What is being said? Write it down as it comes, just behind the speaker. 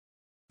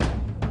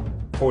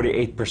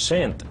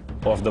48%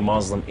 of the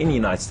Muslim in the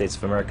United States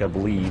of America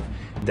believe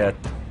that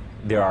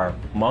there are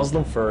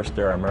Muslim first,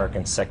 there are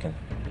American second.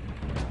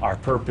 Our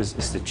purpose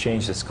is to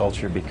change this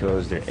culture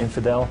because they're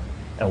infidel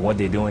and what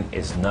they're doing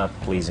is not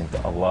pleasing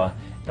to Allah,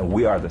 and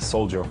we are the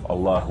soldier of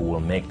Allah who will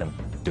make them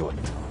do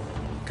it.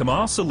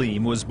 Kamal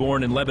Salim was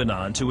born in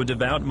Lebanon to a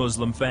devout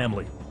Muslim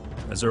family.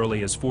 As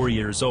early as 4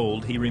 years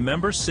old, he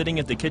remembers sitting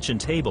at the kitchen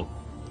table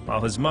while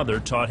his mother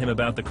taught him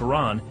about the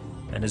Quran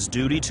and his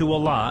duty to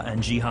Allah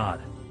and jihad.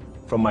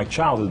 From my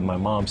childhood, my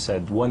mom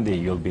said, one day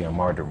you'll be a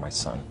martyr, my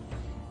son.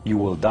 You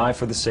will die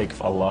for the sake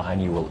of Allah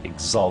and you will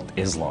exalt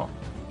Islam.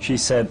 She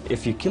said,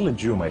 if you kill a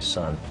Jew, my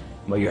son,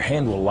 your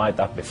hand will light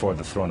up before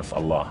the throne of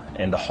Allah,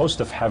 and the host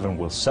of heaven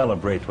will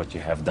celebrate what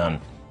you have done.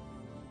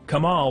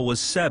 Kamal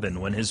was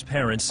 7 when his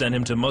parents sent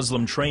him to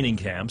Muslim training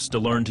camps to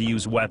learn to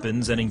use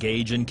weapons and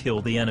engage and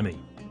kill the enemy.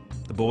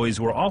 The boys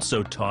were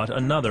also taught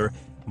another,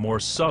 more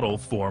subtle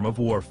form of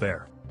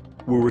warfare.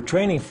 We were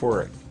training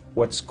for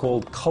what's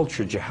called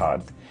culture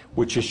jihad,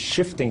 which is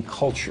shifting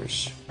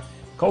cultures.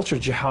 Culture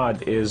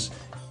jihad is,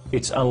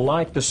 it's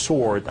unlike the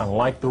sword,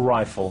 unlike the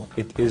rifle,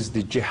 it is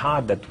the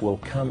jihad that will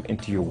come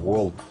into your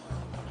world.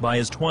 By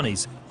his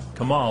 20s,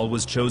 Kamal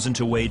was chosen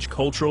to wage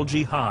cultural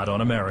jihad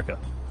on America.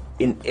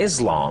 In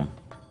Islam,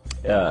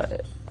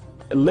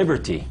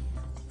 liberty,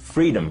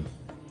 freedom,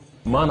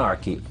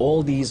 monarchy,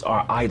 all these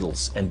are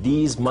idols, and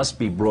these must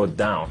be brought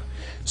down.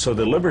 So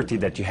the liberty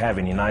that you have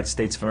in the United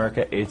States of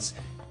America,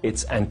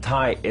 it's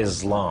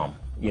anti-Islam.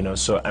 You know,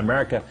 so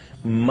America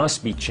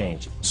must be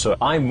changed. So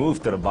I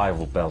moved to the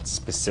Bible Belt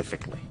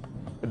specifically.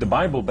 The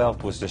Bible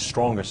Belt was the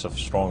strongest of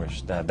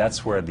strongest.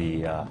 That's where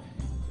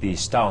the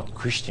stout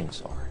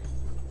Christians are.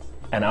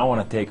 And I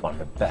want to take on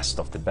the best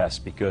of the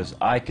best because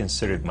I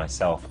considered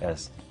myself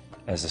as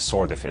a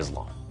sword of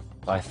Islam.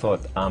 I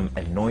thought I'm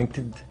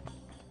anointed,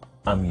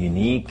 I'm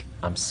unique,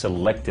 I'm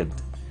selected.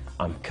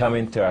 I'm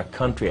coming to a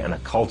country and a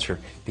culture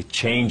to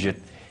change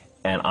it,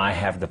 and I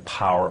have the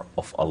power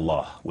of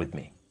Allah with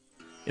me.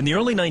 In the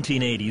early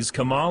 1980s,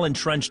 Kamal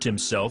entrenched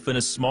himself in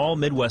a small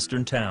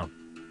Midwestern town.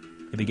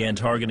 He began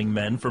targeting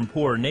men from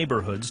poor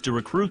neighborhoods to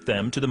recruit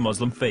them to the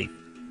Muslim faith.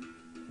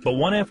 But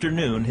one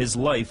afternoon, his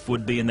life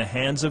would be in the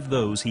hands of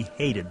those he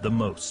hated the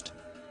most.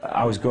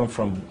 I was going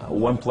from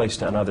one place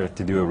to another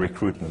to do a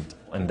recruitment,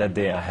 and that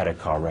day I had a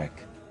car wreck.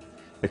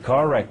 The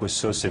car wreck was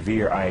so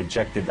severe, I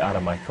ejected out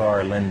of my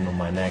car, landed on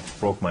my neck,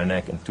 broke my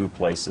neck in 2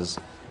 places.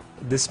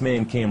 This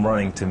man came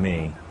running to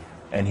me,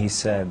 and he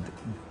said,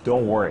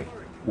 don't worry,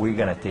 we're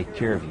going to take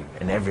care of you,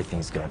 and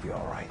everything's going to be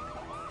all right.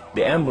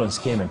 The ambulance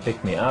came and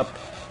picked me up,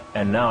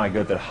 and now I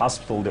go to the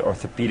hospital. The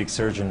orthopedic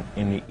surgeon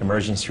in the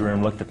emergency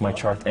room looked at my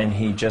chart, and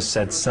he just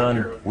said,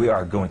 son, we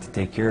are going to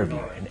take care of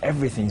you, and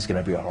everything's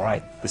going to be all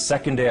right. The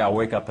second day, I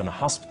wake up in the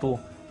hospital,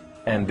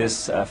 and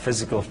this head of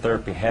physical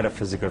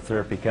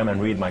therapy, come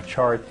and read my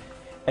chart,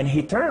 and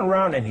he turned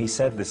around and he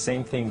said the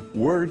same thing,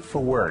 word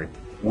for word,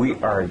 we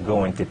are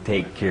going to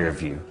take care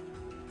of you.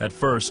 At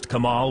first,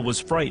 Kamal was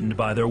frightened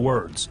by their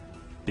words,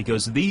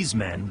 because these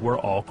men were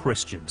all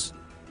Christians.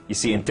 You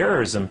see, in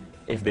terrorism,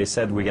 if they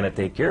said we're going to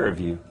take care of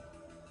you,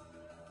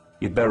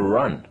 you'd better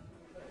run.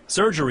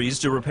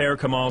 Surgeries to repair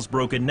Kamal's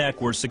broken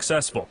neck were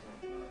successful,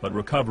 but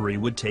recovery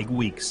would take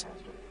weeks.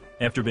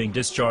 After being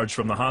discharged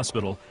from the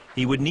hospital,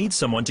 he would need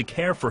someone to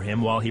care for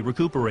him while he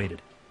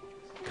recuperated.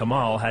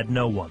 Kamal had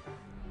no one,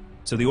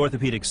 so the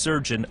orthopedic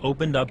surgeon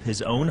opened up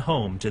his own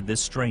home to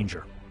this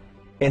stranger.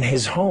 In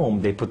his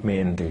home, they put me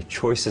in their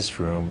choicest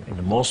room, in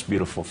the most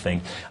beautiful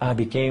thing. I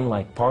became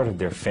like part of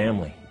their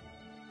family.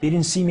 They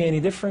didn't see me any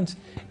different,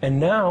 and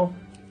now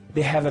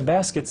they have a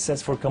basket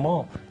set for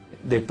Kamal.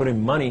 They put in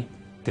money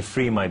to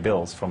free my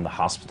bills from the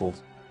hospital.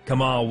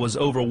 Kamal was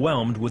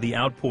overwhelmed with the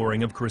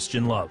outpouring of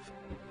Christian love.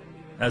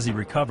 As he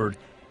recovered,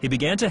 he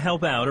began to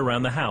help out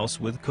around the house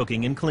with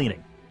cooking and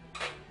cleaning.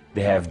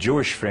 They have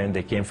Jewish friends,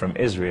 they came from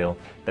Israel,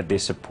 that they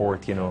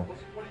support, you know.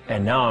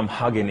 And now I'm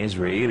hugging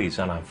Israelis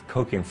and I'm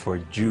cooking for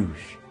Jews.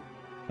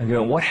 I'm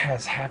going, what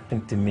has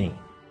happened to me?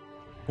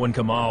 When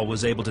Kamal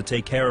was able to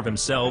take care of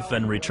himself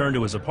and return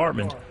to his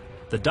apartment,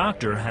 the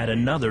doctor had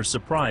another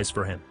surprise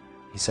for him.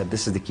 He said,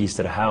 this is the keys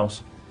to the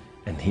house,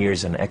 and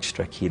here's an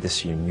extra key, this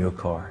is your new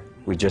car.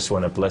 We just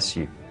want to bless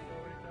you.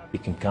 You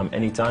can come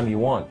anytime you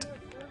want.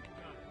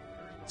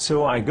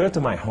 So I go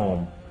to my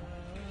home,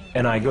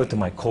 and I go to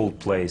my cold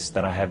place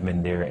that I haven't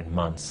been there in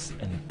months,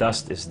 and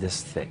dust is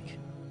this thick.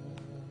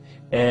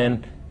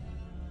 And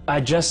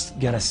I just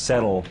gotta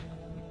settle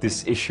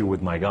this issue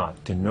with my God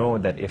to know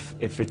that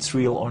if it's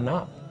real or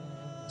not.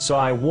 So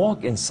I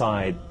walk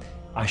inside,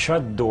 I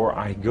shut the door,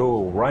 I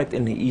go right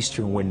in the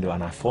eastern window,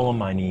 and I fall on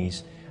my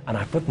knees, and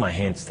I put my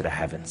hands to the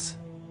heavens,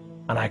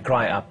 and I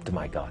cry up to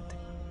my God.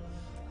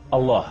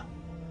 Allah,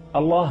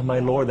 Allah, my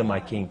Lord and my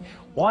King,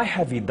 why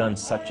have you done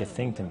such a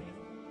thing to me?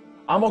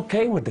 I'm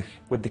okay with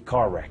the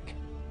car wreck.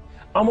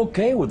 I'm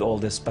okay with all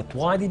this, but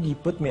why did you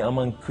put me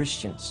among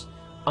Christians?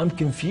 I'm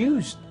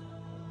confused.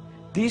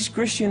 These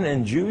Christians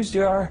and Jews,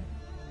 they're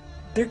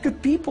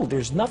good people.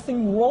 There's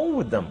nothing wrong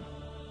with them.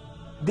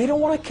 They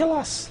don't want to kill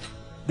us.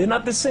 They're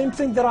not the same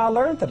thing that I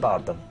learned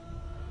about them.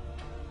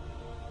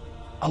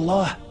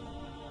 Allah,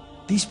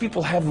 these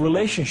people have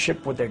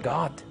relationship with their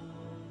God.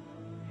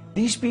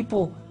 These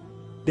people,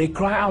 they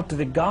cry out to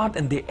the God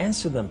and they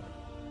answer them.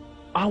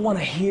 I want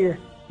to hear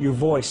your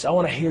voice. I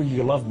want to hear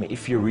you love me.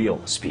 If you're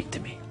real, speak to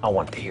me. I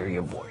want to hear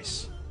your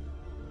voice.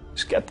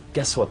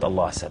 Guess what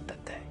Allah said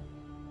that day?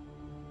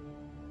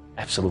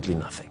 Absolutely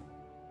nothing.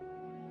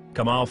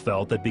 Kamal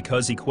felt that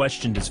because he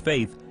questioned his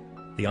faith,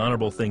 the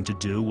honorable thing to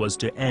do was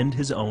to end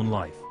his own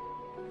life.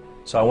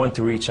 So I went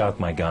to reach out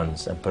my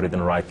guns and put it in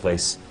the right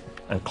place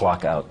and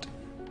clock out.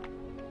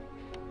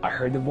 I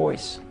heard the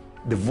voice.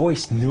 The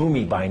voice knew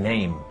me by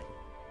name.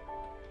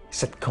 He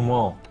said,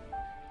 Kamal,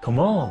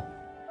 Kamal,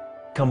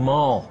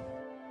 Kamal,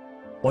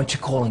 why don't you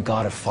call on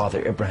God of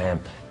Father Abraham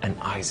and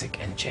Isaac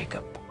and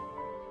Jacob?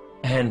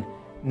 And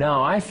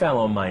now I fell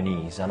on my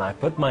knees and I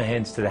put my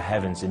hands to the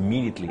heavens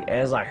immediately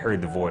as I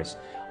heard the voice,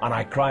 and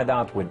I cried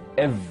out with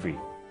every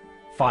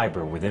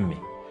fiber within me,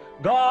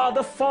 God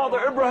of Father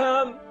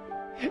Abraham,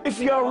 if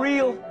you are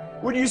real,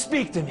 would you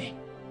speak to me?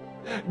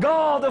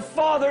 God of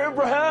Father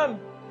Abraham,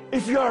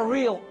 if you are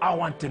real, I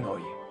want to know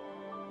you.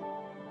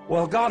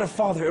 Well, God of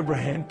Father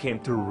Abraham came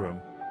to the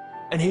room,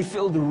 and he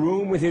filled the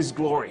room with his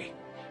glory,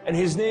 and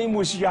his name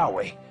was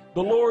Yahweh.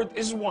 The Lord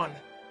is one.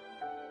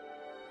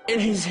 In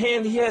his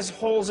hand, he has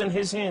holes in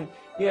his hand.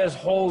 He has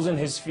holes in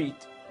his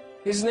feet.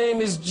 His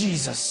name is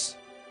Jesus.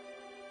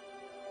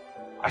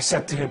 I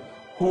said to him,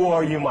 who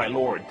are you, my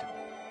Lord?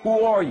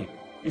 Who are you?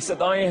 He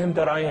said, I am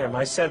that I am.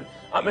 I said,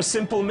 I'm a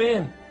simple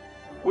man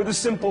with a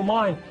simple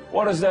mind.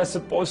 What is that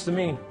supposed to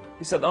mean?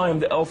 He said, I am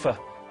the Alpha.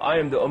 I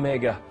am the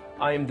Omega.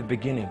 I am the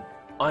beginning.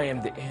 I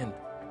am the end.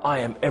 I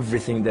am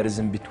everything that is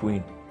in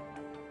between.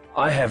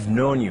 I have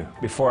known you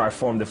before I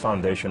formed the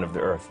foundation of the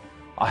earth.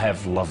 I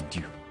have loved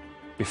you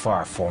before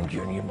I formed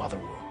you in your mother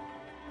womb.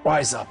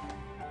 Rise up.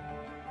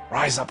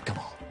 Rise up, come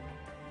on.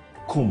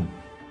 Kum.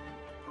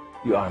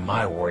 You are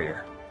my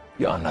warrior.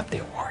 You are not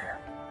their warrior.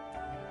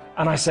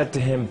 And I said to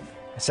him,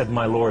 I said,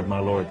 my Lord,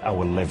 I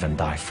will live and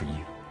die for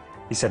you.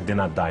 He said, do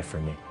not die for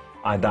me.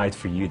 I died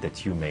for you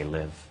that you may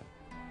live.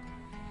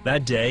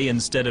 That day,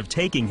 instead of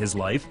taking his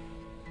life,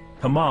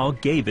 Kamal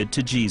gave it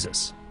to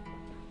Jesus.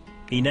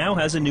 He now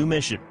has a new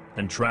mission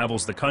and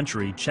travels the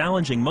country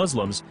challenging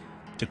Muslims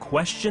to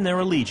question their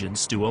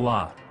allegiance to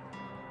Allah.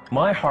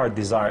 My heart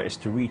desire is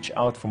to reach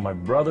out for my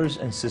brothers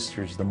and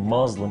sisters, the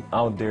Muslim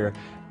out there,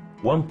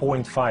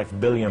 1.5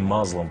 billion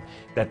Muslim,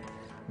 that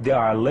they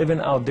are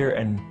living out there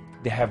and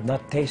they have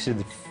not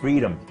tasted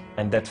freedom,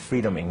 and that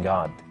freedom in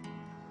God.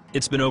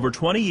 It's been over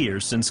 20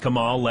 years since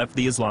Kamal left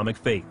the Islamic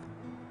faith,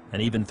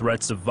 and even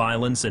threats of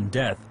violence and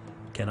death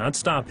cannot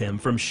stop him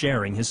from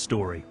sharing his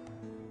story.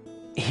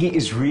 He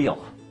is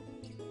real,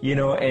 you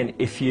know, and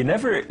if you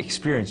never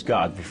experienced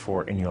God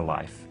before in your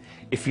life,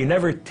 if you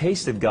never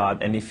tasted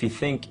God, and if you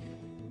think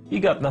you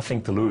got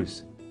nothing to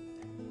lose,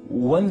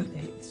 when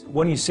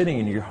you're sitting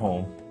in your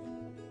home,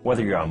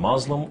 whether you're a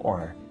Muslim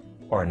or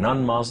a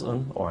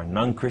non-Muslim or a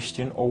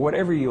non-Christian or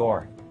whatever you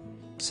are,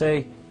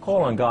 say,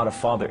 call on God of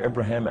Father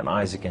Abraham and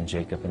Isaac and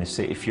Jacob, and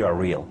say, if you are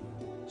real,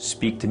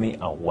 speak to me,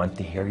 I want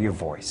to hear your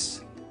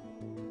voice.